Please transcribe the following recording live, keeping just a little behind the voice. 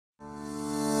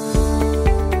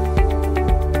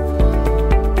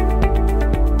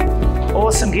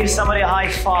Give somebody a high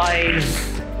five.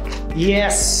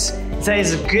 Yes. Say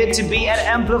it's good to be at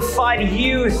Amplified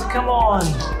Youth. Come on.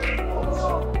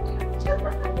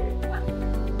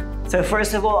 So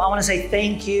first of all, I want to say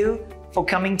thank you for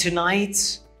coming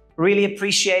tonight. Really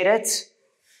appreciate it.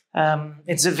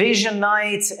 It's a vision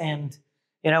night, and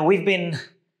we've been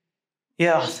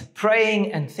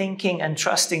praying and thinking and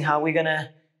trusting how we're going to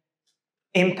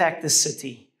impact the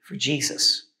city for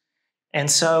Jesus. And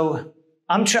so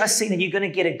I'm trusting that you're going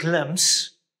to get a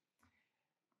glimpse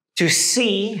to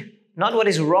see not what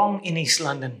is wrong in East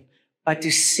London, but to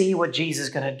see what Jesus is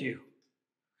going to do.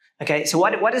 Okay, so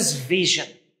what is vision?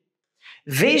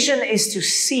 Vision is to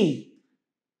see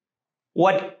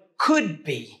what could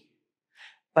be,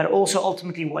 but also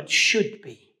ultimately what should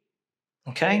be.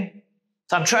 Okay?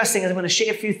 So I'm trusting, I'm going to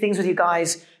share a few things with you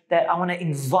guys that I want to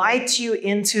invite you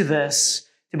into this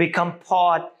to become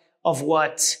part of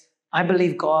what I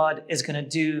believe God is going to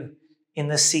do in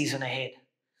this season ahead.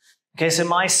 Okay, so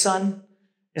my son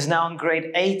is now in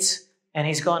grade 8 and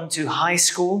he's gone to high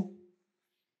school.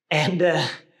 And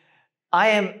I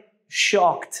am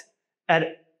shocked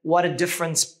at what a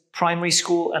difference primary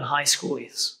school and high school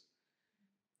is.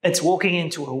 It's walking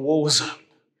into a war zone.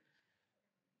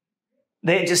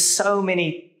 There are just so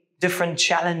many different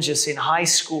challenges in high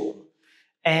school.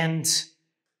 And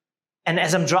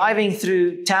as I'm driving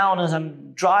through town, as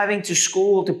I'm driving to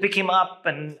school to pick him up,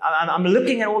 and I'm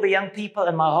looking at all the young people,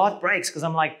 and my heart breaks because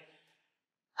I'm like,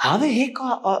 how the heck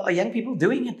are young people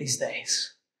doing it these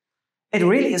days? It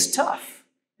really is tough.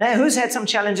 Now, who's had some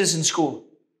challenges in school?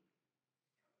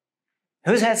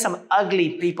 Who's had some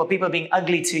ugly people being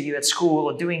ugly to you at school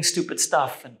or doing stupid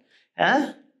stuff?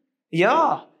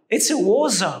 Yeah, it's a war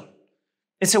zone.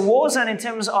 It's a war zone in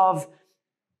terms of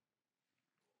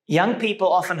young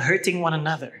people often hurting one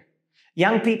another.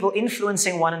 Young people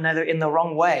influencing one another in the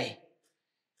wrong way.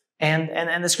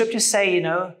 And the scriptures say,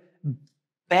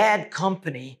 bad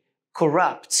company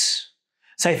corrupts.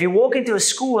 So if you walk into a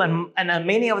school and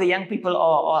many of the young people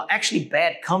are actually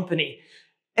bad company,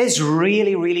 it's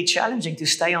really, really challenging to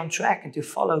stay on track and to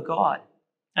follow God.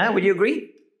 Would you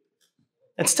agree?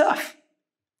 It's tough.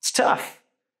 It's tough.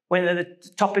 When the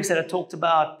topics that are talked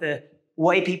about, the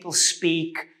way people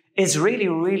speak, is really,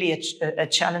 really a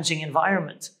challenging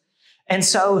environment. And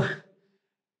so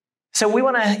we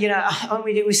want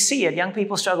to, we see it. Young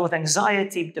people struggle with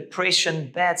anxiety,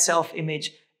 depression, bad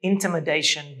self-image,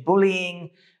 intimidation,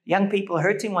 bullying, young people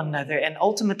hurting one another. And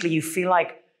ultimately you feel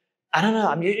like, I don't know,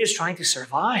 I'm just trying to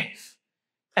survive.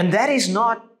 And that is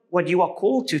not what you are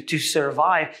called to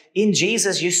survive. In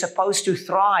Jesus, you're supposed to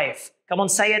thrive. Come on,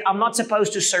 say it. I'm not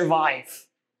supposed to survive.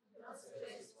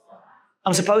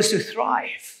 I'm supposed to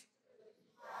thrive.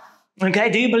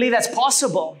 Okay, do you believe that's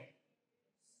possible?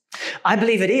 I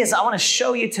believe it is. I want to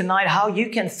show you tonight how you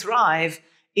can thrive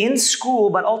in school,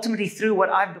 but ultimately through what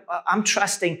I'm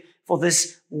trusting for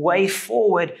this way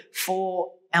forward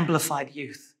for Amplified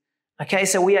Youth. Okay,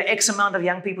 so we are X amount of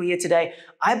young people here today.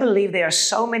 I believe there are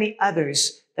so many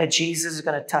others that Jesus is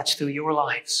going to touch through your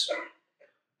lives,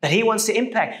 that He wants to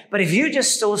impact. But if you're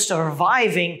just still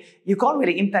surviving, you can't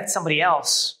really impact somebody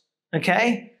else.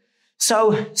 Okay?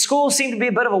 So schools seem to be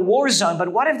a bit of a war zone,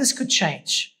 but what if this could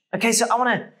change? Okay, so I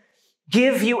want to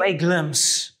give you a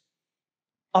glimpse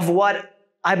of what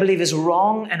I believe is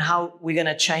wrong and how we're going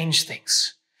to change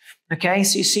things. Okay,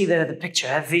 so you see the picture,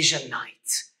 a vision night.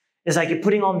 It's like you're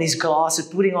putting on these glasses,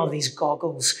 putting on these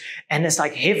goggles, and it's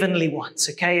like heavenly ones,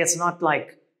 okay? It's not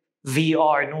like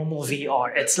VR, normal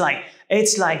VR. It's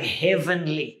like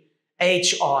heavenly,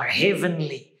 HR,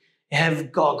 heavenly. You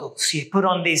have goggles. You put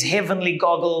on these heavenly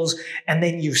goggles, and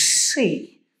then you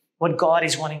see what God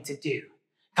is wanting to do.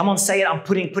 Come on, say it. I'm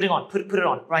putting it on. Put it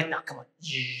on right now. Come on.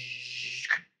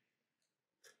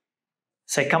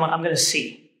 Say, come on, I'm going to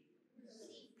see.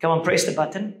 Come on, press the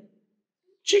button.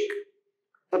 Chick.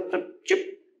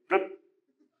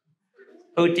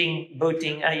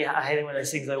 Booting. I hate it when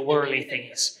those things are whirly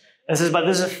things. This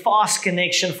is a fast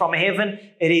connection from heaven.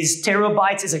 It is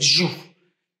terabytes. It's like, zhoof.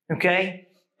 Okay?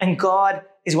 And God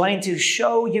is wanting to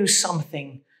show you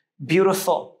something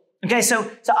beautiful. Okay,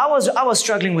 so I was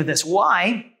struggling with this.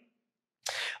 Why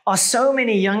are so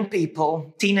many young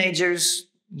people, teenagers,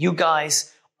 you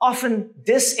guys, often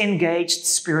disengaged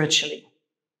spiritually?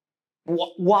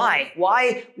 Why?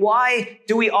 Why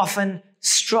do we often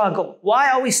struggle? Why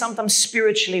are we sometimes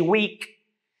spiritually weak?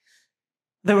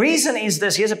 The reason is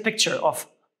this. Here's a picture of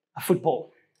a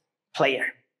football player.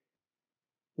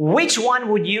 Which one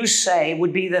would you say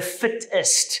would be the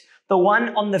fittest? The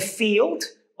one on the field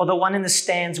or the one in the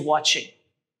stands watching?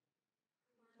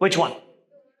 Which one?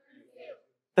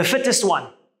 The fittest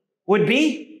one would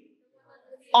be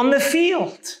on the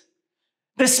field.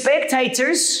 The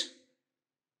spectators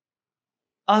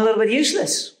are a little bit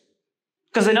useless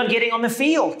because they're not getting on the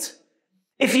field.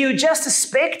 If you're just a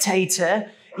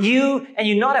spectator, and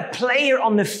you're not a player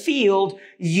on the field,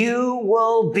 you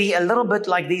will be a little bit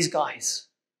like these guys.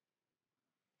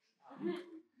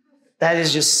 That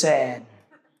is just sad.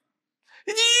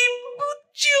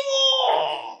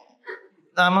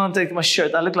 I'm going to take my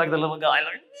shirt. I look like the little guy.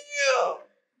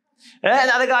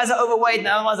 And other guys are overweight and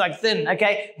other ones like thin.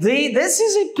 Okay, this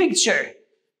is a picture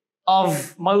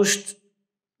of most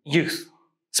youth,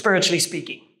 spiritually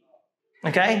speaking.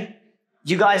 Okay,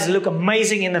 you guys look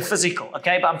amazing in the physical.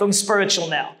 Okay, but I'm talking spiritual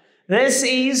now. This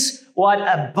is what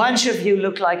a bunch of you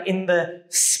look like in the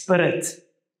spirit.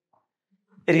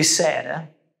 It is sad, huh?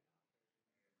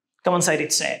 Come on, say it,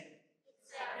 it's sad.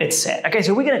 It's sad. Okay,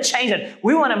 so we're going to change it.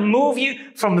 We want to move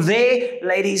you from there.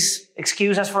 Ladies,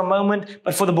 excuse us for a moment,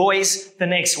 but for the boys, the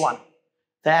next one.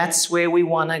 That's where we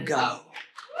want to go.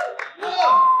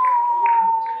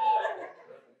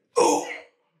 Ooh.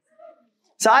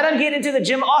 So I don't get into the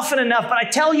gym often enough, but I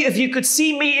tell you, if you could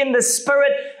see me in the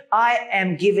spirit, I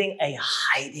am giving a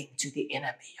hiding to the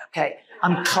enemy, okay?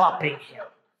 I'm clapping him.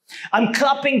 I'm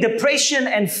clapping depression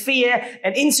and fear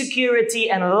and insecurity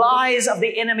and lies of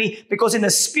the enemy, because in the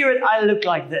spirit, I look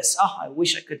like this. Oh, I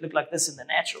wish I could look like this in the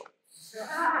natural.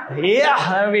 Yeah,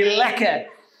 that would be lekker.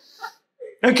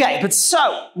 Okay, but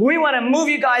so we want to move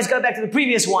you guys, go back to the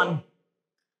previous one.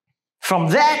 From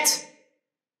that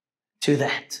to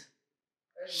that.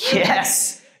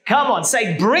 Yes. Come on,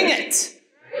 say, bring it.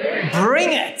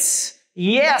 Bring it.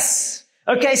 Yes.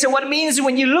 Okay, so what it means is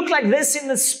when you look like this in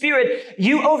the spirit,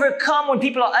 you overcome when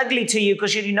people are ugly to you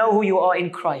because you know who you are in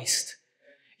Christ.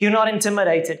 You're not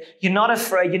intimidated. You're not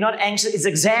afraid. You're not anxious. It's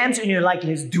exams and you're like,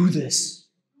 let's do this.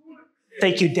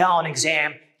 Take you down,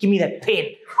 exam. Give me that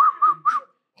pen.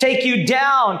 Take you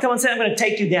down. Come on, say, I'm going to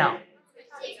take you down.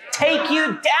 Take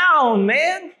you down,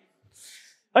 man.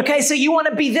 Okay, so you want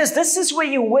to be this. This is where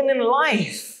you win in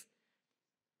life.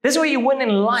 This is where you win in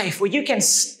life, where you can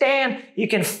stand, you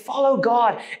can follow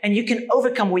God, and you can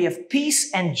overcome, where you have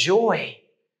peace and joy.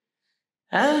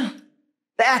 Huh?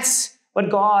 That's what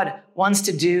God wants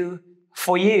to do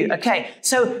for you. Okay,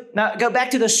 so now go back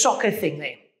to the soccer thing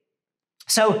there.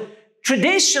 So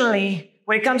traditionally,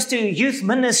 when it comes to youth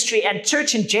ministry and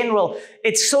church in general,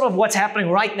 it's sort of what's happening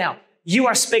right now. You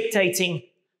are spectating,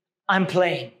 I'm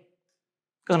playing.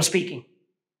 Because I'm speaking.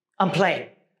 I'm playing.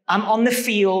 I'm on the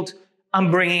field. I'm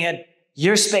bringing it.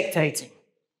 You're spectating.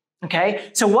 Okay?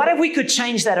 So what if we could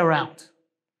change that around?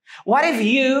 What if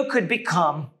you could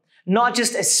become not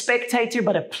just a spectator,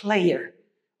 but a player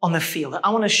on the field? I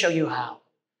want to show you how.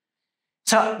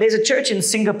 So there's a church in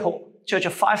Singapore, church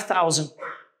of 5,000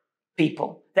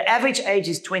 people. The average age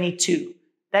is 22.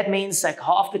 That means like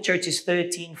half the church is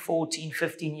 13, 14,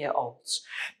 15-year-olds.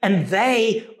 And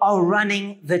they are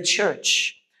running the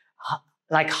church.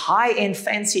 Like high-end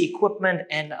fancy equipment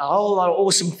and a whole lot of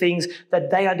awesome things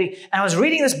that they are doing. And I was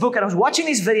reading this book and I was watching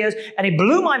these videos and it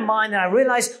blew my mind, and I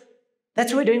realized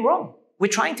that's what we're doing wrong.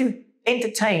 We're trying to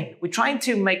entertain. We're trying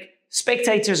to make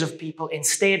spectators of people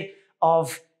instead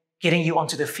of getting you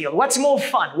onto the field. What's more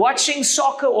fun, watching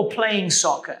soccer or playing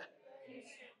soccer?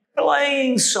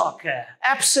 Playing soccer.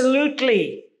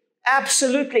 Absolutely.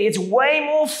 Absolutely. It's way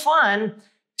more fun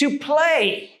to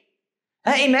play.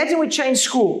 Imagine we change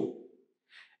school.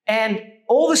 And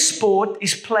all the sport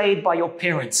is played by your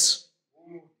parents.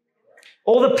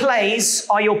 All the plays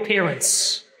are your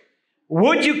parents.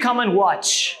 Would you come and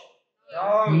watch?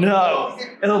 No.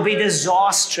 It'll be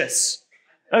disastrous.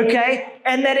 Okay?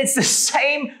 And then it's the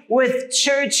same with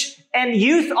church and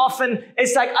youth often.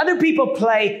 It's like other people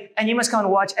play and you must come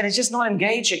and watch, and it's just not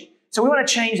engaging. So we want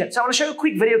to change it. So I want to show you a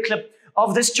quick video clip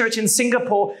of this church in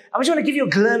Singapore. I just want to give you a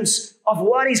glimpse of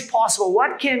what is possible.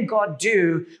 What can God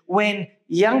do when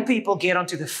young people get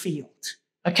onto the field?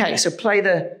 Okay, so play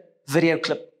the video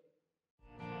clip.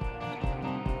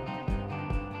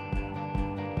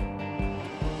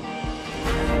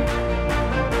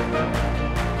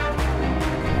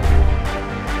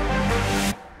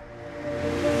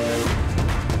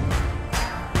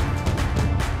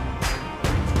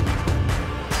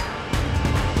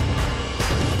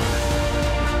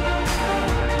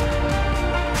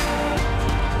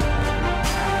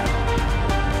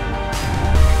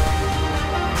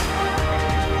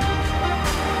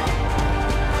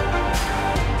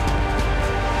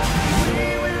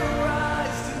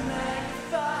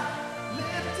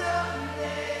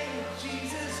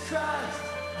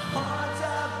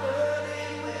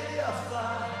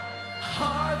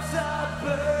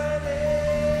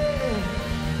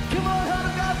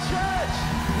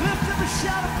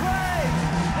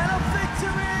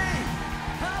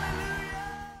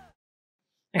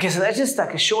 Okay, so that's just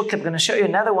like a short clip. I'm going to show you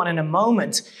another one in a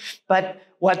moment. But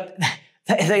what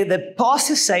the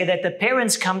pastors say, that the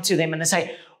parents come to them and they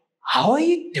say, how are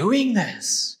you doing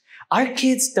this? Our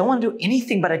kids don't want to do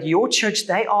anything, but at your church,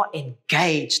 they are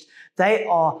engaged. They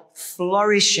are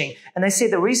flourishing. And they say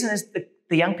the reason is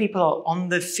the young people are on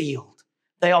the field.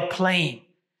 They are playing.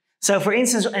 So for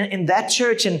instance, in that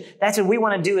church, and that's what we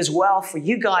want to do as well for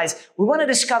you guys, we want to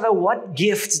discover what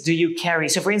gifts do you carry.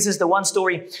 So for instance, the one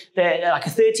story, like a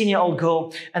 13-year-old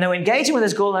girl, and they were engaging with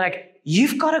this girl, and they're like,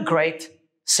 you've got a great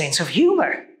sense of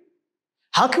humor.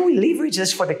 How can we leverage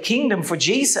this for the kingdom, for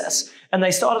Jesus? And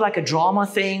they started like a drama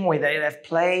thing where they have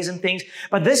plays and things.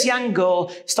 But this young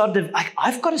girl started, like,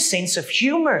 I've got a sense of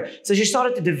humor. So she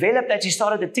started to develop that. She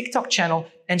started a TikTok channel,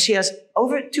 and she has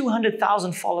over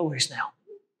 200,000 followers now.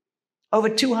 Over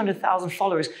 200,000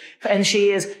 followers. And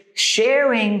she is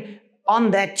sharing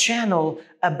on that channel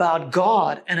about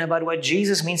God and about what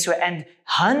Jesus means to her. And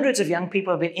hundreds of young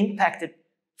people have been impacted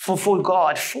for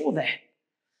God for that.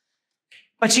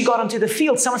 But she got onto the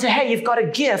field. Someone said, hey, you've got a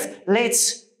gift.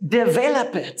 Let's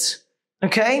develop it.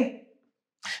 Okay?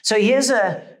 So here's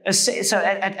so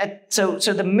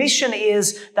the mission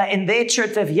is that in their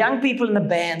church, they have young people in the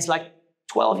bands, like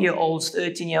 12-year-olds,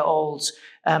 13-year-olds.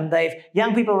 They have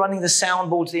young people running the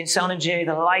soundboards, the sound engineering,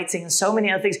 the lighting, and so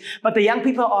many other things. But the young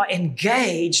people are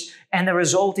engaged, and the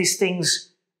result is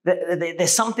things,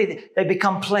 there's something, they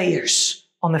become players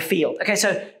on the field. Okay,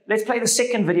 so let's play the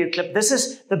second video clip. This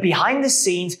is the behind the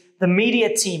scenes, the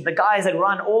media team, the guys that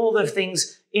run all the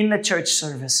things in the church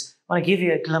service. I want to give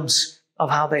you a glimpse of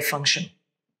how they function.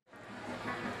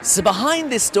 So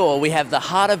behind this door, we have the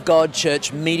Heart of God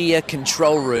Church Media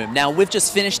Control Room. Now, we've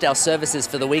just finished our services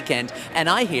for the weekend, and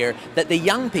I hear that the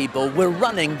young people were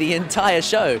running the entire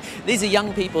show. These are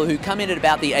young people who come in at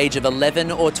about the age of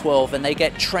 11 or 12, and they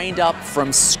get trained up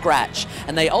from scratch,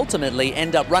 and they ultimately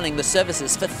end up running the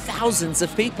services for thousands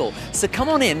of people. So come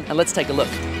on in and let's take a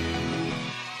look.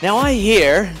 Now, I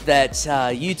hear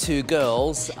that you two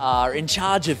girls are in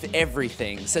charge of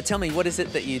everything. So tell me, what is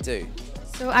it that you do?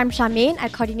 So I'm Charmaine. I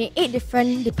coordinate 8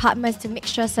 different departments to make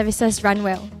sure services run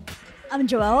well. I'm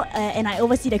Joelle, and I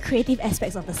oversee the creative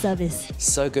aspects of the service.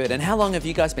 So good. And how long have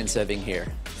you guys been serving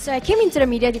here? So I came into the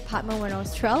media department when I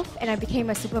was 12, and I became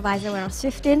a supervisor when I was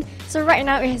 15. So right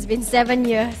now it has been 7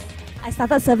 years. I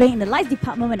started serving in the lights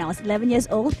department when I was 11 years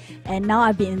old, and now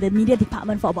I've been in the media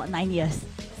department for about 9 years.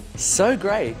 So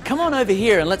great. Come on over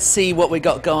here and let's see what we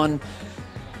got going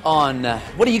on.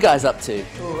 What are you guys up to?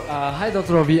 Hi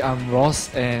Dr. Robbie, I'm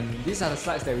Ross, and these are the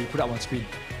slides that we put up on screen.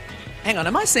 Hang on,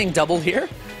 am I seeing double here?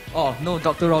 Oh no,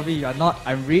 Dr. Robbie, you are not.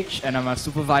 I'm Rich, and I'm a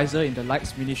supervisor in the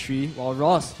lights ministry, while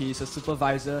Ross, he is a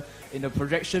supervisor in the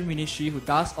projection ministry who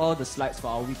does all the slides for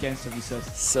our weekend services.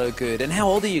 So good. And how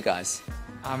old are you guys?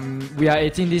 We are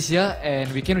 18 this year,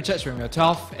 and we came to church when we were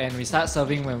 12, and we started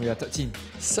serving when we were 13.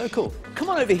 So cool. Come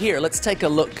on over here, let's take a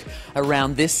look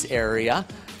around this area.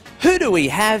 Who do we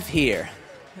have here?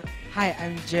 Hi,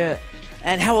 I'm Jared.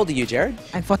 And how old are you, Jared?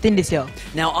 I'm 14 this year.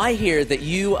 Now, I hear that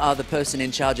you are the person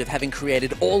in charge of having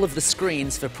created all of the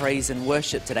screens for praise and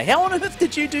worship today. How on earth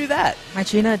did you do that? My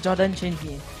trainer, Jordan, trained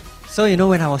me. So,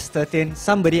 when I was 13,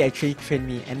 somebody actually trained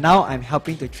me, and now I'm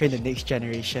helping to train the next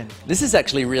generation. This is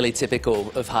actually really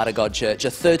typical of Heart of God Church, a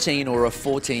 13 or a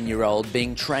 14-year-old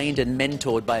being trained and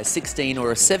mentored by a 16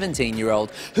 or a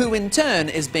 17-year-old, who in turn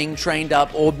is being trained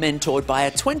up or mentored by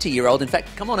a 20-year-old. In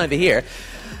fact, come on over here.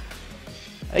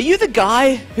 Are you the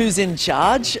guy who's in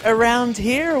charge around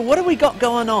here? What have we got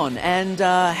going on? And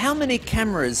how many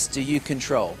cameras do you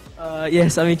control?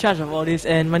 Yes, I'm in charge of all this,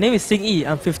 and my name is Sing Yi.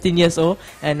 I'm 15 years old,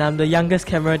 and I'm the youngest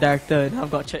camera director in Heart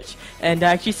of God Church. And there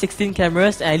are actually 16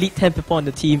 cameras, and I lead 10 people on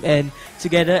the team, and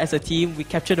together as a team, we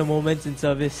capture the moments in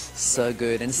service. So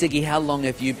good. And Siggy, how long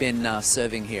have you been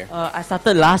serving here? I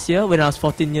started last year when I was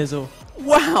 14 years old.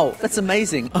 Wow, that's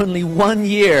amazing. Only 1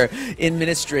 year in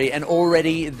ministry and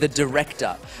already the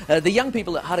director. The young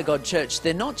people at Heart of God Church,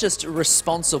 they're not just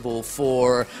responsible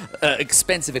for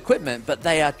expensive equipment, but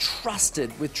they are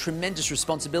trusted with tremendous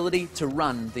responsibility to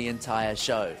run the entire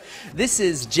show. This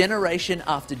is generation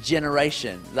after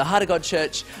generation. The Heart of God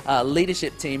Church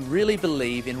leadership team really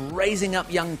believe in raising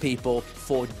up young people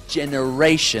for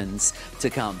generations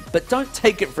to come. But don't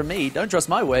take it from me, don't trust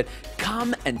my word.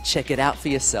 Come and check it out for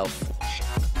yourself.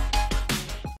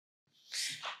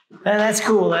 That's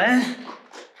cool, eh?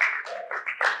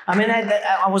 I mean,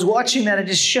 I was watching that, it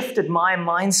just shifted my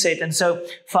mindset. And so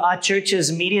for our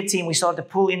church's media team, we started to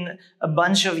pull in a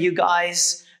bunch of you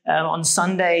guys on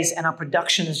Sundays, and our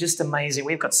production is just amazing.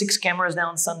 We've got 6 cameras now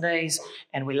on Sundays,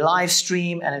 and we live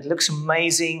stream, and it looks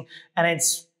amazing. And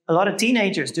it's a lot of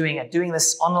teenagers doing it, doing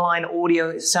this online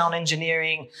audio sound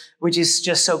engineering, which is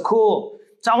just so cool.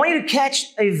 So I want you to catch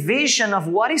a vision of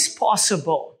what is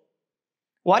possible.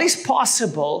 What is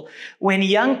possible when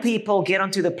young people get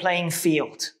onto the playing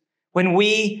field?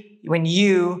 When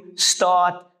you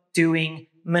start doing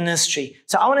ministry.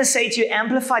 So I want to say to you,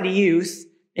 Amplified Youth,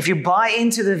 if you buy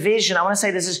into the vision, I want to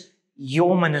say this is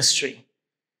your ministry.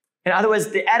 In other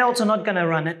words, the adults are not going to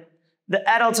run it. The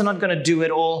adults are not going to do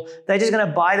it all. They're just going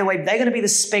to, by the way, they're going to be the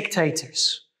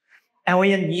spectators. And we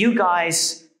want you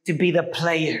guys to be the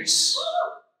players.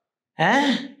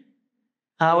 Huh?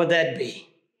 How would that be?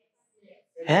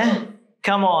 Huh?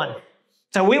 Come on.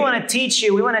 So we want to teach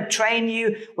you. We want to train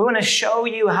you. We want to show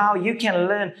you how you can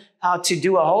learn how to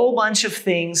do a whole bunch of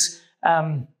things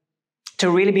to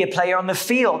really be a player on the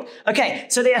field. Okay,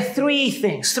 so there are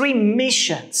three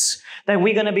missions that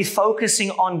we're going to be focusing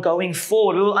on going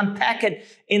forward. We will unpack it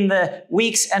in the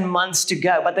weeks and months to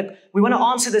go. But we want to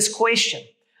answer this question.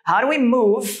 How do we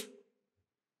move?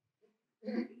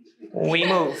 We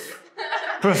move.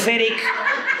 Prophetic,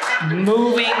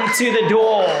 moving to the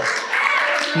door.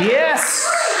 Yes.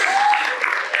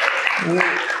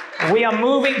 We are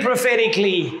moving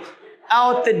prophetically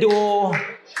out the door,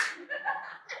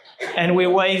 and we're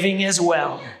waving as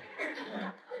well.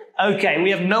 Okay,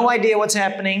 we have no idea what's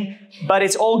happening, but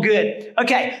it's all good.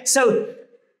 Okay, so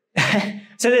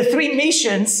the three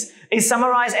missions is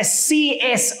summarized as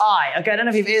CSI. Okay, I don't know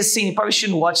if you've ever seen, you probably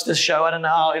shouldn't watch this show. I don't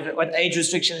know what age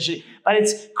restrictions, but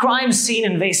it's crime scene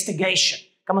investigation.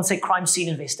 Come on, say crime scene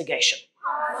investigation.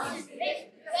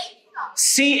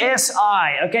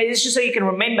 CSI. Okay, this is just so you can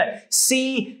remember.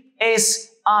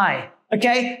 CSI.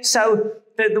 Okay, so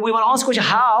we want to ask the question,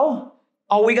 how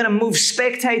are we going to move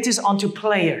spectators onto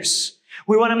players?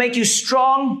 We want to make you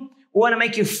strong. We want to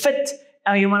make you fit.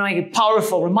 And we want to make you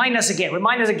powerful. Remind us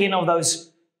again of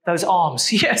those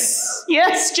arms. Yes.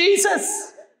 Yes,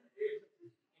 Jesus.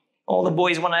 All the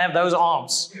boys want to have those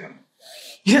arms.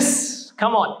 Yes.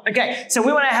 Come on. Okay. So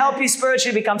we want to help you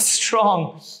spiritually become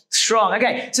strong.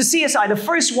 Okay. So CSI, the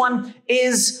first one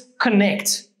is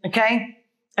connect. Okay.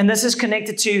 And this is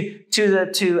connected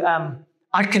to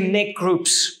our connect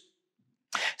groups.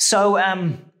 So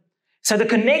the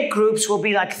connect groups will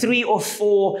be like 3 or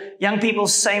 4 young people,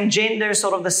 same gender,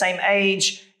 sort of the same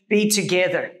age, be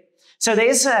together. So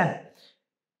there's a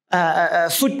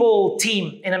football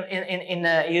team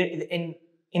in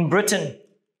Britain,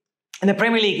 in the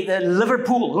Premier League, the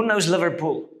Liverpool. Who knows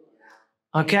Liverpool?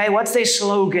 Okay, what's their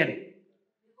slogan?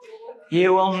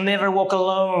 You will never walk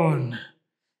alone.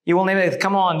 You will never,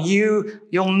 come on,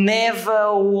 you'll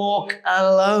never walk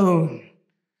alone.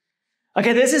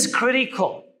 Okay, this is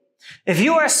critical. If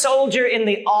you are a soldier in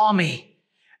the army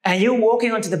and you're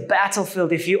walking onto the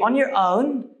battlefield, if you're on your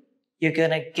own, you're going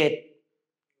to get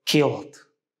killed.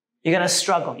 You're going to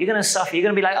struggle. You're going to suffer. You're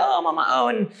going to be like, oh, I'm on my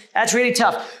own. That's really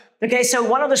tough. Okay, so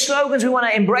one of the slogans we want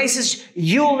to embrace is,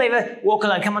 you'll never walk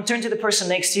alone. Come on, turn to the person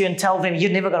next to you and tell them,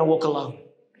 you're never going to walk alone.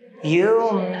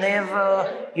 You'll never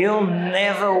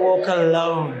walk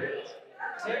alone.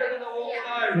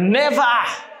 Never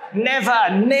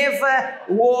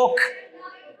walk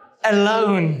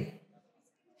alone.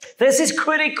 This is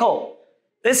critical.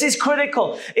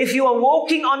 If you are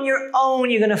walking on your own,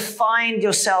 you're going to find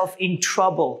yourself in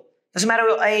trouble. Doesn't matter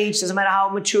your age, doesn't matter how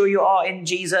mature you are in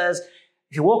Jesus.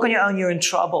 If you walk on your own, you're in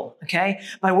trouble, okay?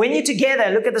 But when you're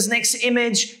together, look at this next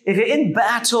image. If you're in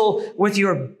battle with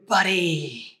your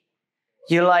buddy,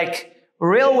 you're like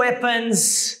real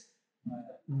weapons,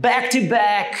 back to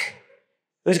back.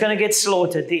 Who's going to get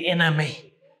slaughtered? The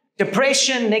enemy.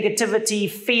 Depression, negativity,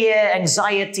 fear,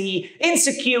 anxiety,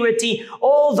 insecurity,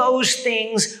 all those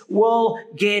things will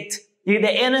get you.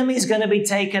 The enemy is going to be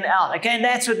taken out. Okay, and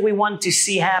that's what we want to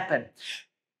see happen.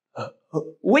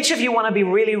 Which of you want to be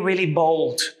really, really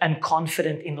bold and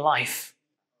confident in life?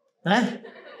 Huh?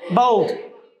 Bold,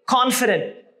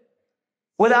 confident,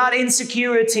 without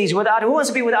insecurities, who wants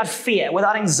to be without fear,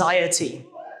 without anxiety?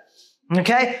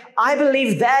 Okay? I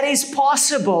believe that is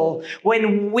possible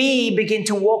when we begin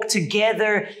to walk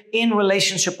together in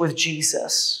relationship with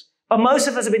Jesus. But most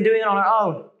of us have been doing it on our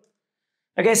own.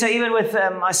 Okay, so even with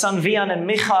my son Vian and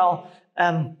Michael,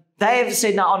 they have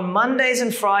said now on Mondays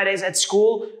and Fridays at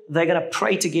school, they're going to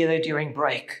pray together during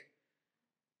break.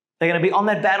 They're going to be on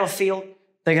that battlefield.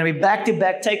 They're going to be back to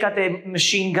back, take out their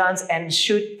machine guns and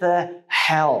shoot the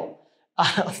hell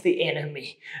out of the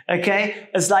enemy. Okay?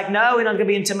 It's like, no, we're not going to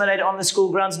be intimidated on the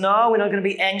school grounds. No, we're not going to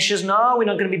be anxious. No, we're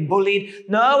not going to be bullied.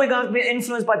 No, we're going to be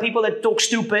influenced by people that talk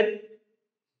stupid.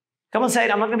 Come on, say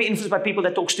it. I'm not going to be influenced by people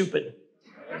that talk stupid.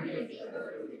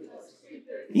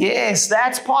 Yes,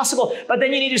 that's possible. But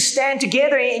then you need to stand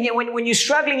together. And when you're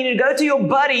struggling, you need to go to your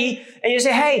buddy and you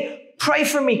say, hey, pray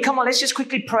for me. Come on, let's just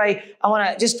quickly pray. I want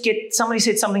to just somebody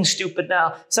said something stupid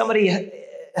now. Somebody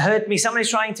hurt me. Somebody's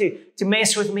trying to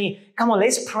mess with me. Come on,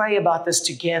 let's pray about this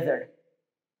together.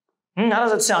 How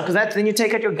does it sound? Because then you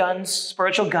take out your guns,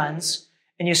 spiritual guns,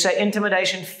 and you say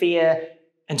intimidation, fear,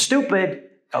 and stupid,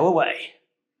 go away.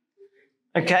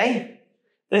 Okay?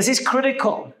 This is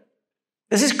critical.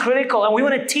 This is critical. And we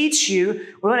want to teach you,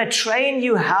 we want to train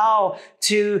you how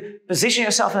to position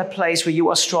yourself in a place where you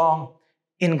are strong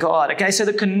in God. Okay? So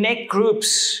the connect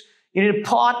groups, you need to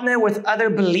partner with other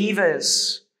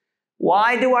believers.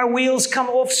 Why do our wheels come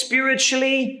off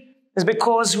spiritually? It's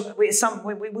because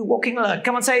we're walking alone.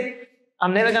 Come on, say it.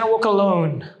 I'm never going to walk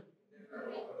alone.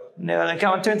 Never.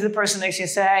 Come on, turn to the person next to you and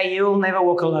say, hey, you'll never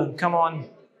walk alone. Come on.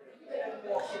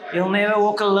 You'll never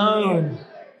walk alone.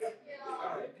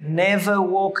 Never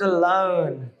walk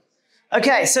alone.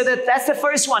 Okay, so that's the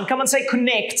first one. Come on, say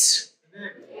connect.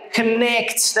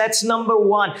 Connect. That's number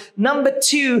one. Number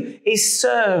two is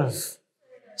serve.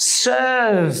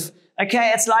 Serve.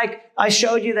 Okay, it's like I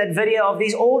showed you that video of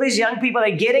all these young people.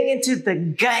 They're getting into the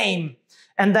game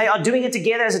and they are doing it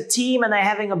together as a team and they're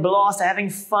having a blast. They're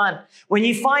having fun. When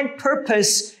you find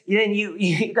purpose, then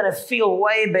you're going to feel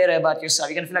way better about yourself.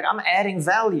 You're going to feel like I'm adding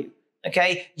value.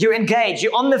 Okay, you're engaged.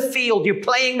 You're on the field. You're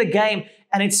playing the game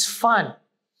and it's fun.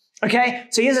 Okay,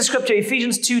 so here's a scripture,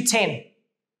 Ephesians 2:10.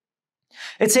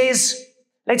 It says,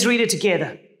 let's read it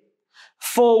together.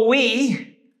 For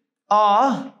we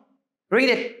are, read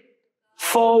it.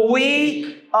 For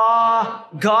we are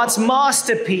God's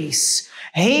masterpiece.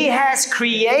 He has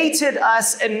created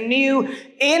us anew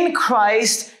in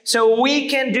Christ so we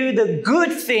can do the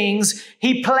good things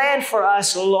He planned for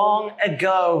us long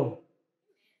ago.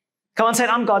 Come on, say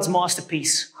it. I'm God's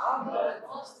masterpiece.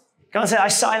 Come on, say it. I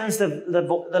silence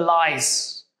the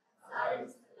lies.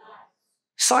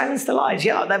 Silence the lies.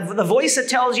 Yeah, the voice that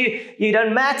tells you you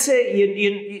don't matter,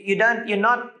 you're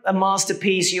not a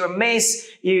masterpiece, you're a mess,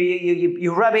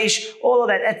 you're rubbish, all of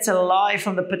that. That's a lie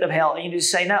from the pit of hell. And you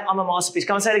just say, no, I'm a masterpiece.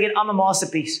 Come on, say it again. I'm a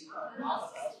masterpiece.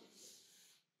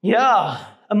 Yeah,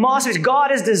 a masterpiece. God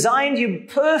has designed you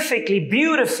perfectly,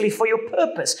 beautifully for your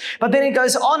purpose. But then it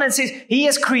goes on and says, He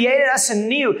has created us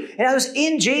anew. And it was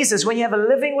in Jesus. When you have a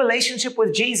living relationship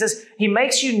with Jesus, He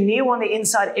makes you new on the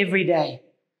inside every day.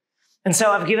 And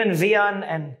so I've given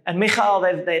Vian and Michael,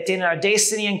 they attended our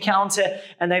Destiny Encounter,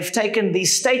 and they've taken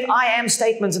these I am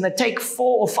statements, and they take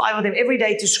 4 or 5 of them every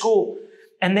day to school.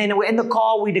 And then we're in the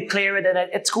car, we declare it, and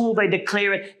at school they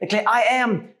declare it. Declare, I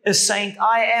am a saint.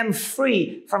 I am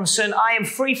free from sin. I am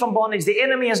free from bondage. The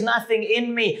enemy has nothing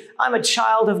in me. I'm a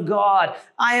child of God.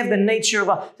 I have the nature of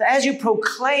God. So as you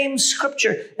proclaim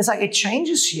Scripture, it's like it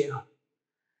changes you.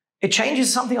 It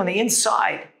changes something on the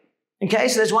inside. Okay,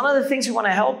 so there's one of the things we want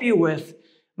to help you with,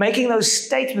 making those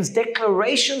statements,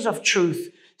 declarations of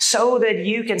truth, so that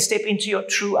you can step into your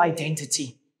true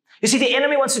identity. You see, the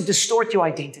enemy wants to distort your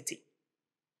identity.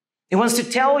 He wants to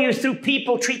tell you through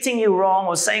people treating you wrong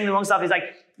or saying the wrong stuff. He's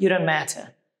like, you don't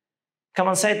matter. Come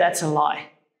on, say that's a lie.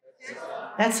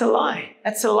 That's a lie.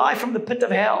 That's a lie from the pit of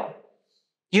hell.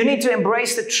 You need to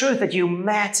embrace the truth that you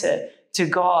matter to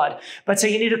God. But so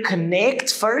you need to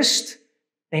connect first.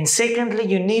 Then secondly,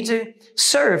 you need to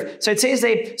serve. So it says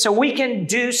that so that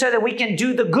we can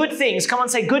do the good things. Come on,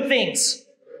 say good things.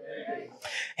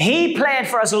 He planned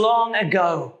for us long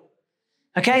ago.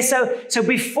 Okay, so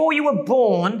before you were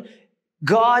born,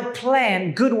 God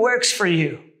planned good works for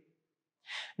you.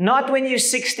 Not when you're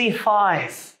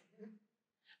 65,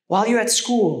 while you're at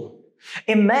school.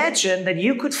 Imagine that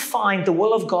you could find the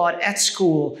will of God at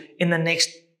school in the next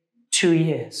 2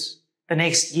 years, the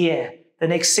next year, the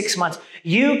next 6 months.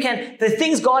 The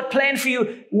things God planned for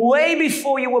you way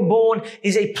before you were born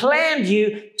is He planned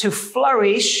you to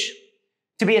flourish,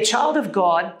 to be a child of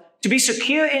God, to be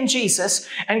secure in Jesus,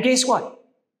 and guess what?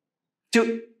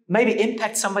 To maybe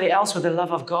impact somebody else with the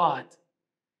love of God.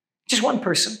 Just one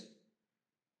person.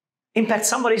 Impact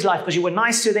somebody's life because you were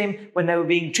nice to them when they were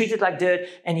being treated like dirt,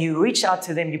 and you reached out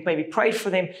to them, you maybe prayed for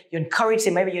them, you encouraged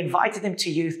them, maybe you invited them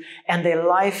to youth, and their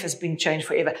life has been changed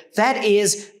forever. That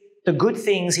is the good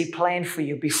things He planned for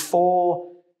you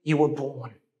before you were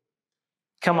born.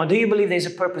 Come on, do you believe there's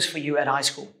a purpose for you at high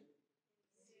school?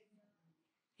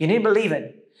 You need to believe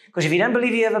it. Because if you don't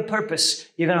believe you have a purpose,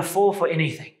 you're going to fall for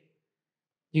anything.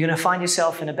 You're going to find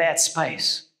yourself in a bad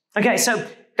space. Okay, so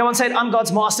come on, say it. I'm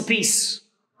God's masterpiece.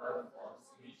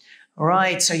 All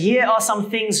right, so here are some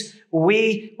things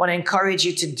we want to encourage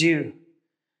you to do.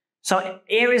 So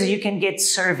areas you can get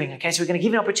serving, okay? So we're going to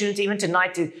give you an opportunity even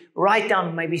tonight to write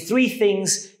down maybe 3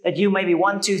 things that you maybe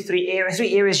 1, 2, 3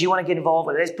 areas you want to get involved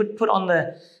with. Let's put on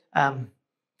the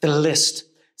list.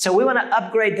 So we want to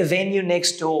upgrade the venue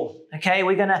next door, okay?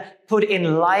 We're going to put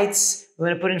in lights. We're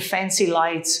going to put in fancy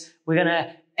lights. We're going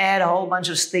to add a whole bunch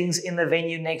of things in the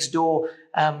venue next door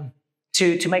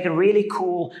to make it really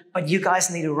cool, but you guys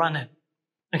need to run it.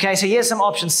 Okay, so here's some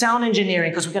options. Sound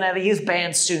engineering, because we're going to have a youth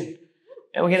band soon.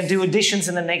 And we're going to do auditions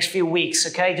in the next few weeks,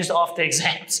 okay, just after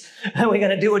exams. We're going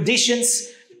to do auditions,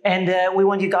 and we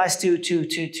want you guys to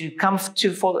come for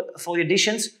the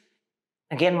auditions.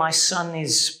 Again, my son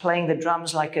is playing the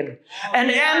drums like an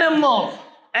animal.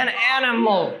 An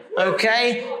animal,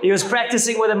 okay? He was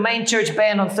practicing with the main church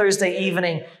band on Thursday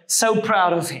evening. So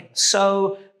proud of him.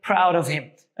 So proud of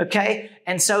him. Okay?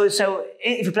 And so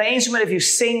if you play an instrument, if you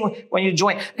sing when you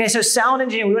join. Okay, so sound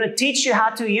engineering, we're going to teach you how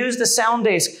to use the sound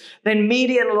desk. Then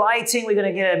media and lighting, we're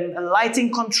going to get a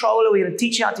lighting controller. We're going to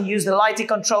teach you how to use the lighting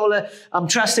controller. I'm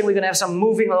trusting we're going to have some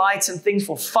moving lights and things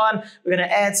for fun. We're going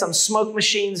to add some smoke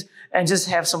machines and just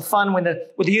have some fun with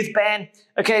the youth band.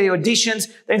 Okay, the auditions.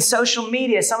 Then social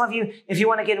media. Some of you, if you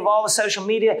want to get involved with social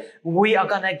media, we are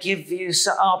going to give you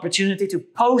an opportunity to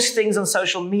post things on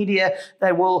social media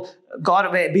that will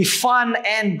be fun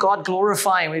and God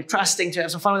glorifying. We're trusting to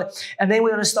have some fun with it. And then we're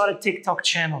going to start a TikTok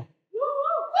channel.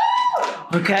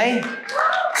 Okay?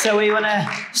 So we want to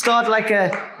start like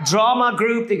a drama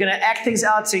group. They're going to act things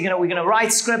out. So we're going to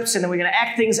write scripts, and then we're going to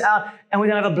act things out, and we're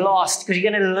going to have a blast because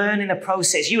you're going to learn in the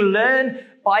process. You learn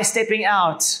by stepping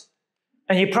out,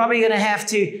 and you're probably going to have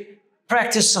to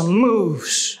practice some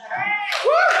moves.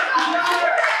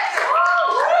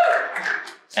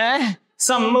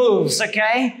 Some moves,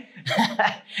 okay?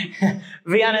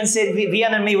 Vian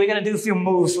and me, we're going to do a few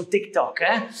moves for TikTok.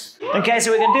 Okay,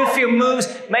 so we're going to do a few moves.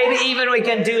 Maybe even we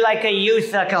can do like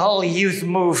a whole youth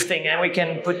move thing, and we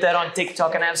can put that on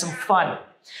TikTok and have some fun.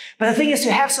 But the thing is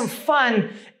to have some fun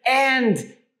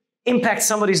and impact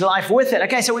somebody's life with it.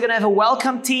 Okay, so we're going to have a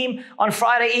welcome team on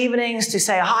Friday evenings to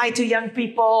say hi to young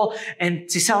people and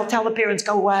to tell the parents,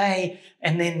 go away,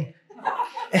 and then...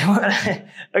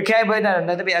 Okay, but no,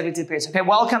 that'd be ugly to the parents. Okay,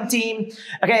 welcome team.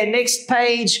 Okay, next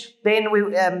page. Then we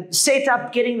set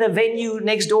up getting the venue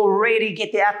next door ready,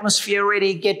 get the atmosphere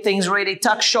ready, get things ready.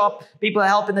 Tuck shop. People are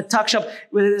helping the tuck shop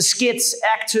with the skits,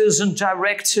 actors and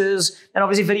directors, and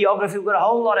obviously videography. We've got a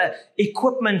whole lot of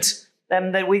equipment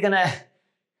that we're going to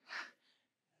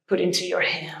put into your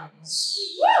hands.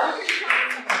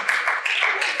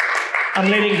 I'm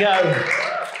letting go.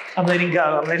 I'm letting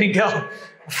go. I'm letting go.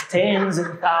 Tens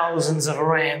and thousands of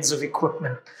rands of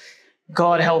equipment.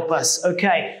 God help us.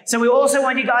 Okay, so we also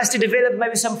want you guys to develop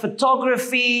maybe some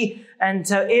photography. And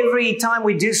so every time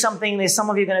we do something, there's some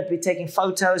of you going to be taking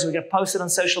photos. We're going to post it on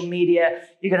social media.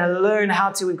 You're going to learn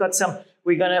how to. We got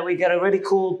a really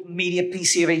cool media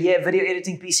PC over here, video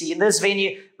editing PC. In this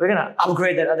venue, we're going to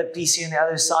upgrade that other PC on the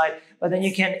other side. But then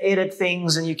you can edit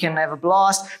things and you can have a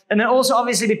blast. And then also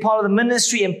obviously be part of the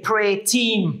ministry and prayer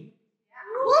team.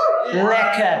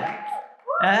 Lekker.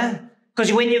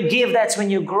 Because when you give, that's when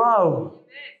you grow.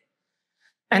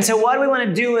 And so what we want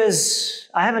to do is,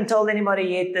 I haven't told anybody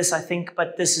yet this, I think,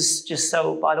 but this is just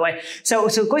so, by the way. So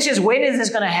the question is, when is this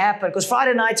going to happen? Because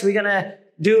Friday nights we're going to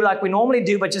do like we normally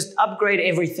do, but just upgrade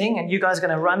everything, and you guys are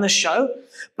going to run the show.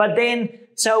 But then,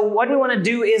 so what we want to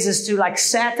do is to like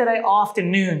Saturday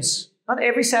afternoons. Not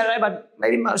every Saturday, but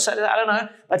maybe most Saturday, I don't know.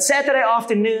 But Saturday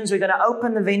afternoons, we're going to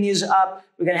open the venues up.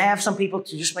 We're going to have some people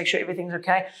to just make sure everything's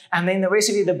okay. And then the rest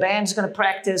of you, the band's going to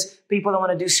practice. People that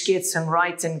want to do skits and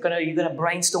write, and you're going to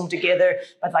brainstorm together.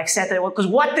 But like Saturday, because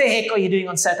what the heck are you doing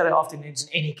on Saturday afternoons in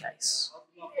any case?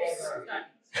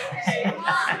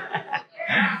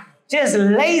 Just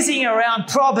lazing around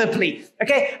probably.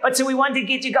 Okay, but so we want to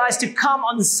get you guys to come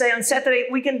on Saturday.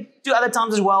 We can do other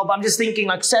times as well, but I'm just thinking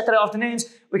like Saturday afternoons.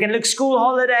 We can look school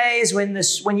holidays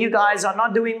when you guys are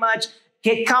not doing much.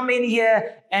 Come in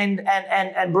here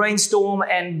and brainstorm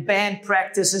and band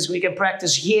practices. We can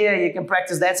practice here. You can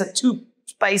practice. That's 2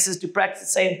 spaces to practice at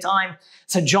the same time.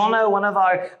 So Jono, one of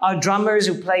our drummers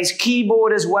who plays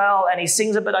keyboard as well, and he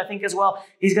sings a bit, I think, as well.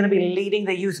 He's going to be leading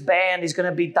the youth band. He's going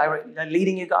to be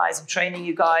leading you guys and training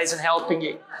you guys and helping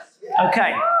you.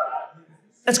 Okay.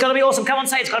 It's going to be awesome. Come on,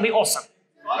 say it's going to be awesome.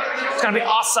 It's going to be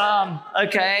awesome.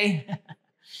 Okay.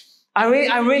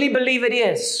 I really believe it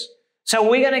is. So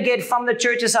we're going to get from the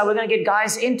churches side, we're going to get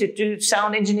guys in to do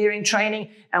sound engineering training.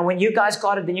 And when you guys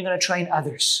got it, then you're going to train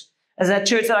others. As that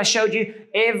church that I showed you,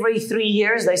 every 3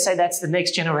 years, they say that's the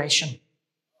next generation.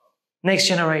 Next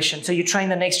generation. So you train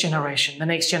the next generation, the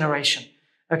next generation.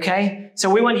 Okay? So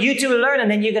we want you to learn,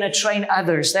 and then you're going to train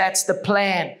others. That's the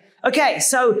plan. Okay,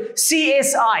 so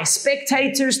CSI,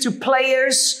 spectators to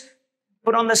players.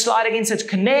 Put on the slide again, so it's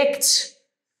connect,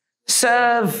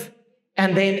 serve,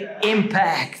 and then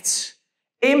impact.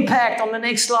 Impact on the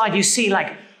next slide, you see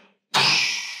like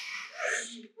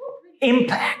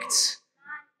impact.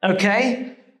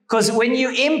 Okay? Because when you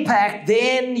impact,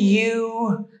 then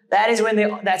that's when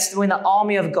the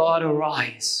army of God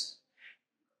arise.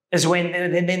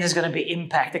 Then there's going to be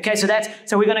impact. Okay, so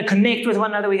we're going to connect with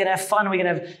one another. We're going to have fun. We're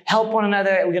going to help one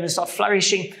another. We're going to start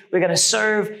flourishing. We're going to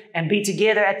serve and be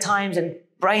together at times and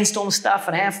brainstorm stuff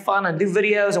and have fun and do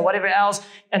videos and whatever else.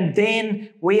 And then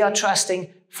we are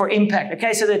trusting for impact.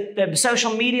 Okay, so the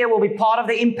social media will be part of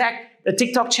the impact, the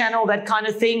TikTok channel, that kind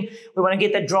of thing. We want to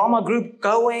get the drama group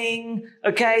going.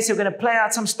 Okay, so we're going to play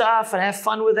out some stuff and have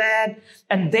fun with that.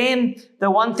 And then the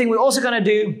one thing we're also going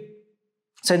to do,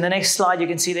 so in the next slide, you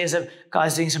can see there's a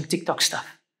guy's doing some TikTok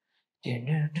stuff.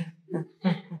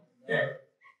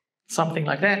 Something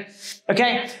like that.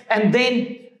 Okay, and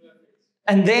then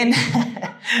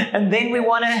we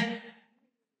want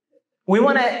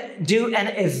to do an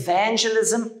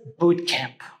evangelism boot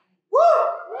camp.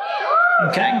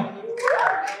 Okay.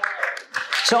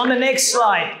 So on the next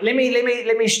slide, let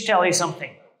me tell you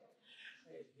something.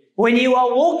 When you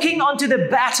are walking onto the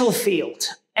battlefield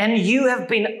and you have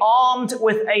been armed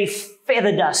with a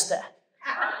feather duster,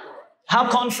 how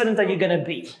confident are you going to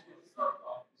be?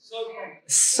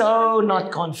 So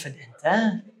not confident,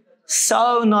 huh?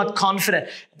 So not confident.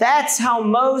 That's how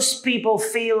most people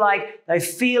feel like. They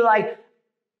feel like,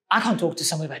 I can't talk to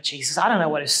someone about Jesus. I don't know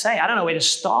what to say. I don't know where to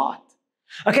start.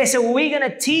 Okay, so we're going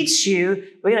to teach you,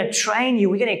 we're going to train you,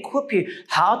 we're going to equip you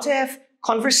how to have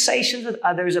conversations with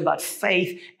others about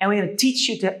faith, and we're going to teach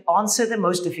you to answer the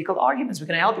most difficult arguments. We're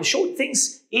going to help you. Short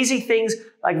things, easy things,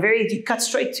 like you cut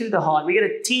straight to the heart. We're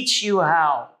going to teach you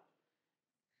how.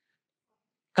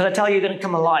 Because I tell you, you're going to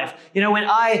come alive. You know, when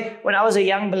I was a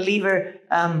young believer,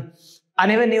 I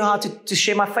never knew how to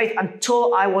share my faith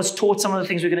until I was taught some of the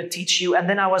things we're going to teach you. And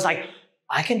then I was like,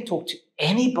 I can talk to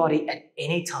anybody at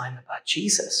any time about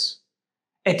Jesus.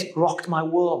 It rocked my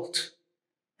world.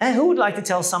 And who would like to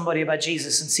tell somebody about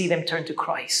Jesus and see them turn to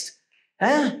Christ?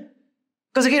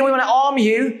 Because again, we want to arm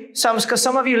you. Because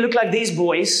some of you look like these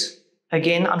boys.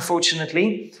 Again,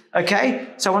 unfortunately. Okay?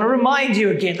 So I want to remind you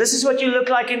again, this is what you look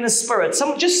like in the spirit.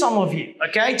 Just some of you.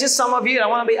 Okay? Just some of you. I don't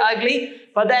want to be ugly,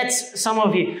 but that's some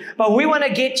of you. But we want to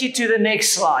get you to the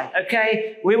next slide.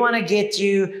 Okay? We want to get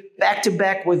you back to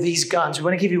back with these guns. We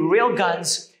want to give you real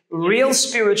guns, real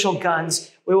spiritual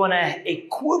guns. We want to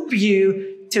equip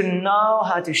you to know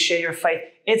how to share your faith.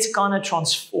 It's going to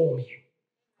transform you.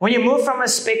 When you move from a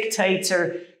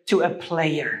spectator to a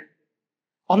player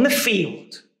on the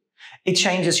field, it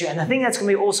changes you. And the thing that's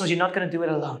going to be awesome is you're not going to do it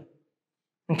alone.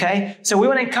 Okay? So we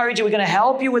want to encourage you. We're going to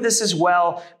help you with this as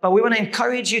well. But we want to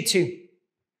encourage you to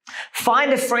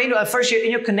find a friend. First, you're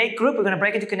in your Connect group. We're going to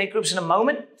break into Connect groups in a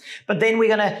moment. But then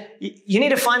you need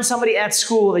to find somebody at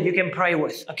school that you can pray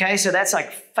with. Okay? So that's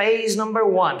like phase number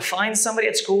 1. Find somebody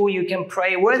at school you can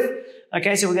pray with.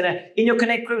 Okay? So in your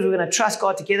Connect groups, we're going to trust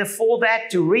God together for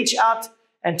that, to reach out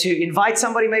and to invite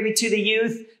somebody maybe to the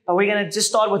youth. But we're going to just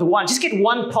start with one. Just get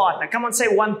one partner. Come on, say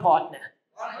one partner.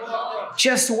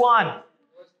 Just one.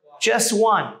 Just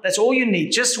one. That's all you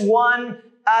need. Just one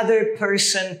other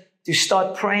person to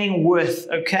start praying with,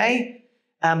 okay?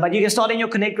 But you can start in your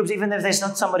Connect groups even if there's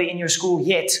not somebody in your school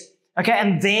yet, okay?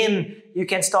 And then you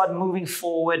can start moving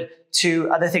forward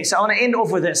to other things. So I want to end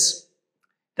off with this.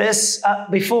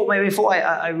 Before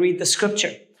I read the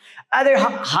scripture. Other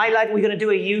highlight, we're going to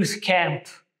do a youth camp.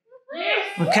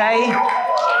 Okay?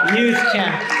 Youth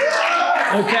camp.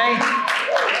 Okay?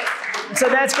 So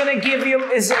that's going to give you,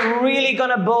 we're going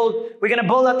to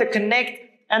build up the Connect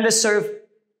and the Serve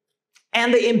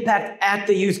and the Impact at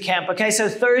the youth camp. Okay? So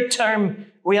third term,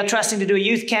 we are trusting to do a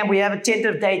youth camp. We have a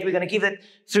tentative date. We're going to give it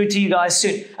through to you guys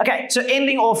soon. Okay, so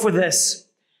ending off with this.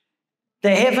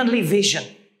 The heavenly vision.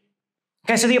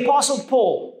 Okay, so the Apostle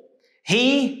Paul,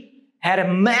 he had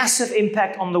a massive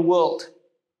impact on the world.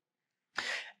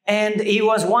 And he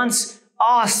was once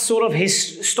asked sort of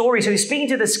his story. So he's speaking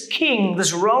to this king,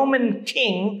 this Roman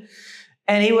king,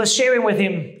 and he was sharing with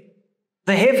him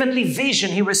the heavenly vision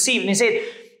he received. And he said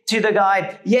to the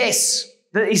guy, yes.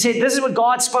 He said, this is what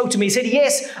God spoke to me. He said,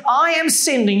 yes, I am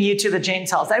sending you to the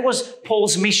Gentiles. That was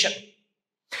Paul's mission.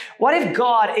 What if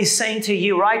God is saying to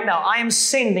you right now, I am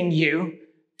sending you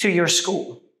to your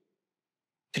school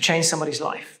to change somebody's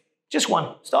life? Just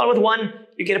one. Start with one.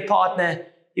 You get a partner.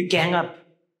 You gang up.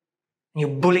 And you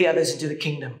bully others into the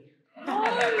kingdom.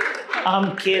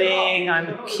 I'm kidding.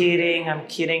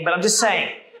 But I'm just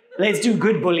saying, let's do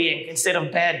good bullying instead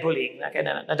of bad bullying. Okay,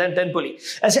 no, don't bully.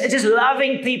 It's just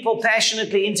loving people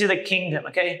passionately into the kingdom,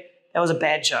 okay? That was a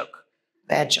bad joke.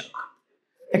 Bad joke.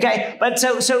 Okay, but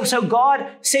so God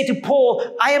said to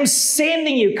Paul, I am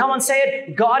sending you. Come on, say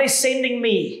it. God is sending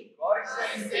me. God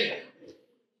is sending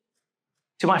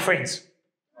to my friends.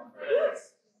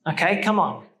 Okay, come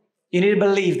on. You need to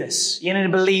believe this. You need to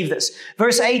believe this.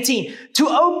 Verse 18, to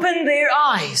open their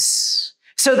eyes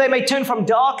so they may turn from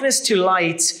darkness to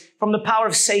light, from the power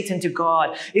of Satan to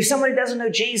God. If somebody doesn't know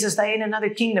Jesus, they're in another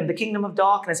kingdom, the kingdom of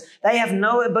darkness. They have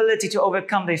no ability to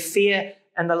overcome their fear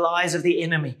and the lies of the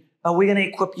enemy. But we're going to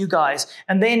equip you guys.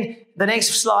 And then the next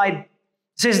slide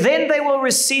says, then they will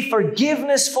receive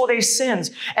forgiveness for their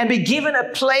sins and be given a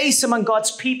place among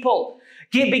God's people.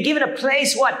 Be given a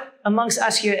place, what? Amongst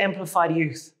us here, Amplified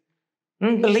Youth.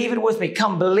 Believe it with me.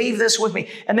 Come, believe this with me.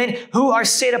 And then who are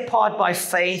set apart by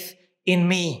faith in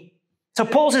me. So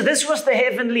Paul says this was the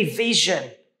heavenly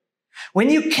vision. When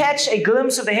you catch a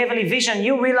glimpse of the heavenly vision,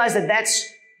 you realize that that's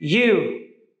you.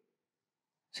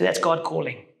 So that's God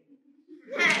calling.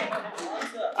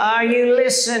 Are you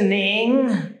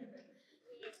listening?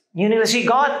 You need to see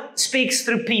God speaks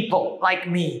through people like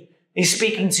me. He's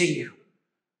speaking to you.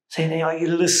 Saying, are you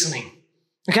listening?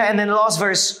 Okay, and then the last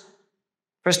verse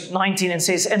 19, and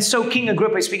says, and so King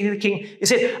Agrippa, speaking to the king, he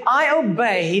said, I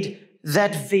obeyed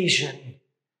that vision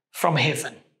from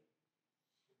heaven.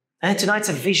 And tonight's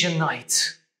a vision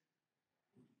night.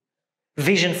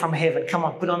 Vision from heaven. Come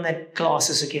on, put on that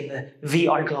glasses again, the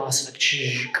VR glasses.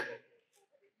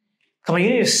 Come on, you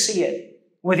need to see it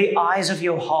with the eyes of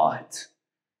your heart.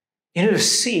 You need to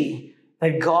see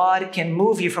that God can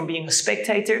move you from being a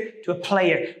spectator to a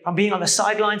player, from being on the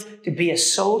sidelines to be a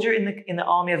soldier in the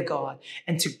army of God,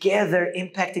 and together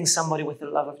impacting somebody with the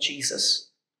love of Jesus.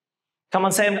 Come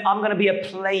on, say, I'm going to be a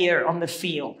player on the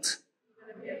field.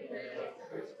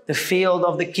 The field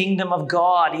of the kingdom of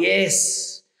God,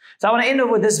 yes. So I want to end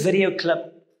up with this video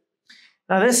clip.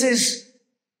 Now this is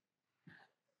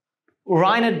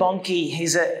Reinhard Bonnke.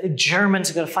 He's a German,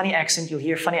 he's got a funny accent, you'll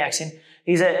hear a funny accent.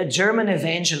 He's a German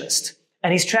evangelist.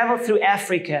 And he's traveled through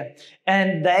Africa,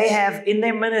 and they have in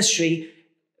their ministry,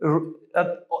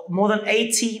 more than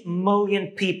 80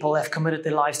 million people have committed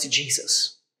their lives to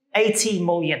Jesus. 80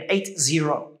 million, 80.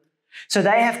 So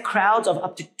they have crowds of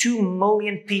up to 2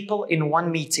 million people in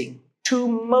one meeting.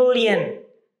 2 million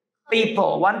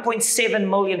people, 1.7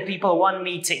 million people, one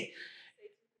meeting.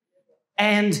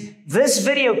 And this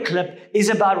video clip is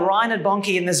about Reinhard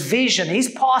Bonnke and this vision. He's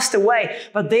passed away,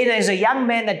 but then there's a young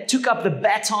man that took up the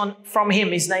baton from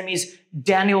him. His name is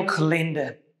Daniel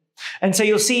Kalender. And so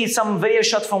you'll see some video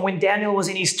shots from when Daniel was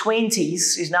in his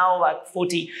 20s. He's now like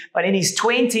 40, but in his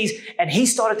 20s, and he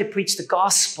started to preach the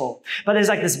gospel. But there's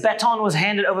like this baton was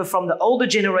handed over from the older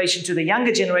generation to the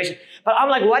younger generation. But I'm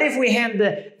like, what if we hand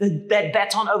that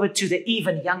baton over to the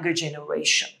even younger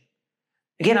generation?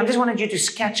 Again, I just wanted you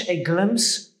to catch a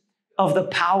glimpse of the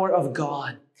power of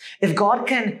God. If God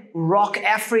can rock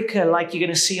Africa like you're going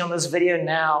to see on this video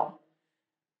now,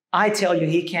 I tell you,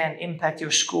 He can impact your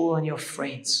school and your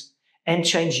friends and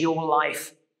change your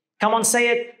life. Come on, say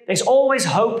it. There's always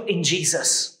hope in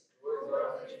Jesus.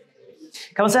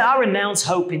 Come on, say, I renounce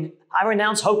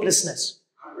hopelessness.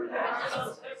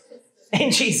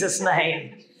 In Jesus'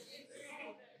 name.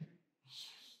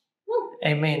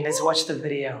 Amen. Let's watch the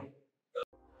video.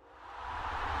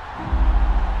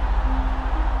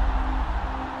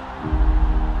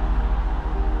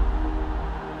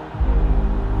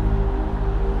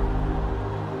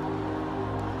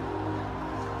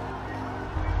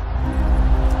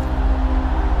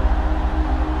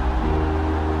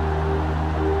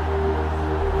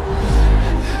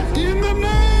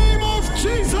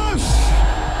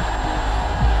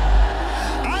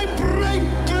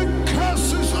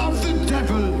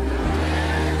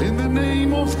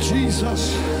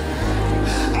 Jesus,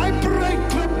 I break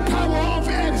the power of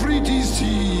every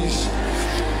disease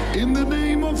in the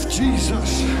name of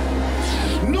Jesus.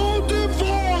 No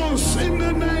divorce in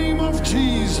the name of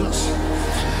Jesus.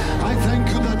 I thank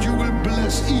you that you will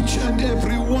bless each and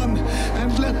every one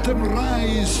and let them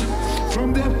rise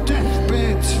from their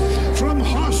deathbeds, from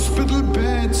hospital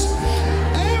beds.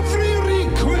 Every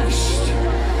request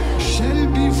shall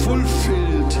be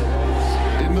fulfilled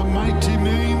in the mighty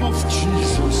name of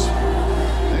Jesus.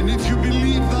 And if you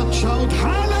believe that, shout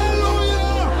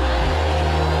hallelujah!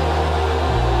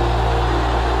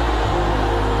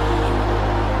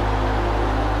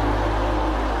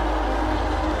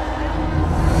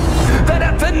 That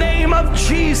at the name of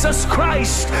Jesus, Jesus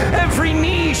Christ, every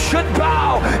knee should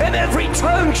bow and every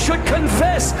tongue should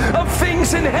confess of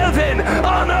things in heaven,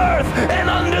 on earth, and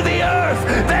under the earth,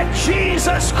 that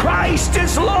Jesus Christ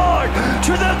is Lord,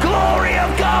 to the glory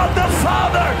of God the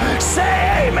Father.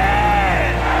 Say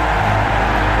amen.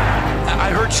 I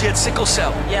heard she had sickle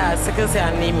cell. Yeah, sickle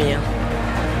cell anemia.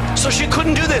 So she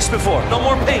couldn't do this before. No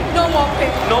more pain. No more pain.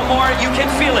 No more, you can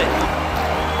feel it.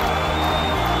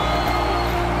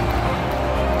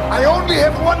 I only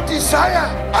have one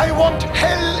desire. I want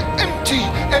hell empty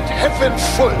and heaven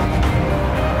full.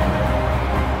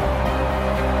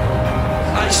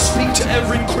 I speak to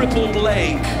every crippled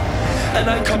leg, and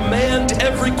I command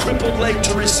every crippled leg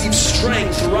to receive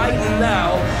strength right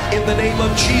now in the name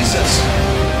of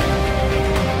Jesus.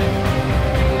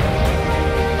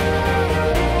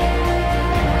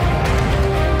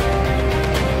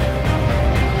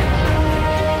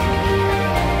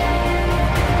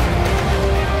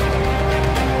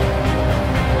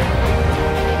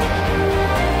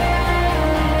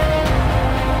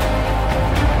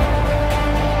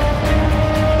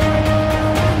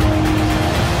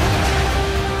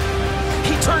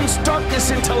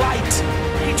 Into light.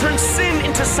 He turns sin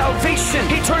into salvation.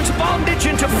 He turns bondage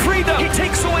into freedom. He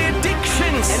takes away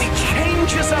addictions and he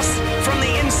changes us from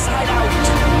the inside out.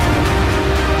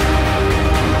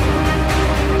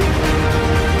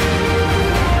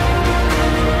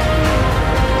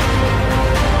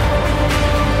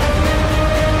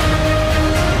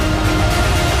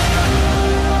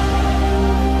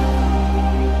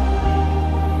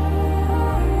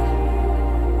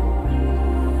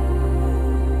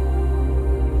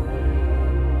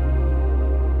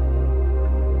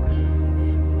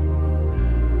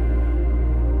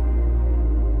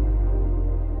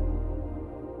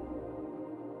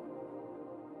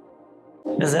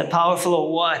 Is that powerful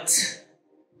or what?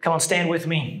 Come on, stand with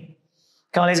me.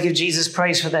 Come on, let's give Jesus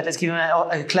praise for that. Let's give him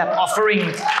a clap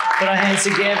offering. Put our hands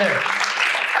together.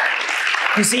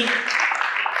 You see,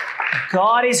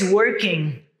 God is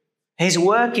working. He's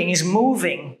working, He's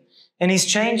moving, and He's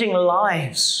changing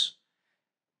lives.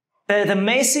 The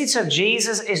message of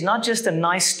Jesus is not just a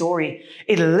nice story.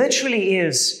 It literally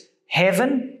is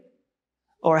heaven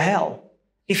or hell.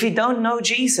 If you don't know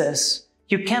Jesus,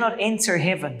 you cannot enter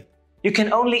heaven. You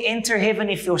can only enter heaven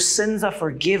if your sins are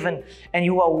forgiven and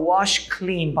you are washed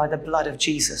clean by the blood of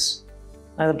Jesus.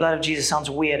 Now, the blood of Jesus sounds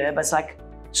weird, but it's like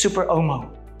super omo,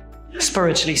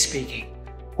 spiritually speaking.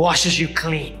 Washes you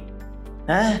clean.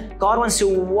 God wants to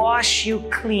wash you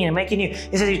clean and making you,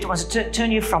 He says He wants to turn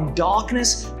you from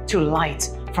darkness to light,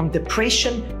 from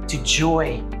depression to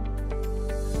joy,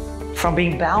 from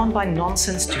being bound by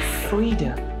nonsense to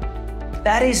freedom.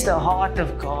 That is the heart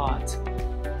of God.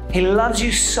 He loves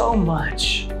you so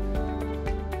much.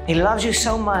 He loves you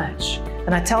so much.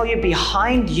 And I tell you,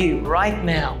 behind you right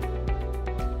now,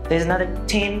 there's another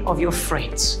 10 of your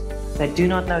friends that do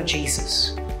not know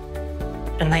Jesus.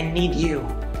 And they need you.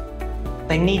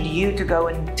 They need you to go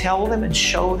and tell them and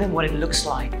show them what it looks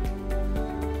like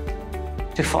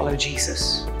to follow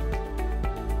Jesus.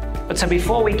 But so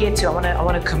before we get to, I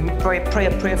want to pray a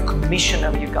prayer of commission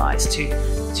of you guys to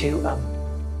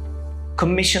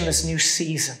commission this new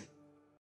season.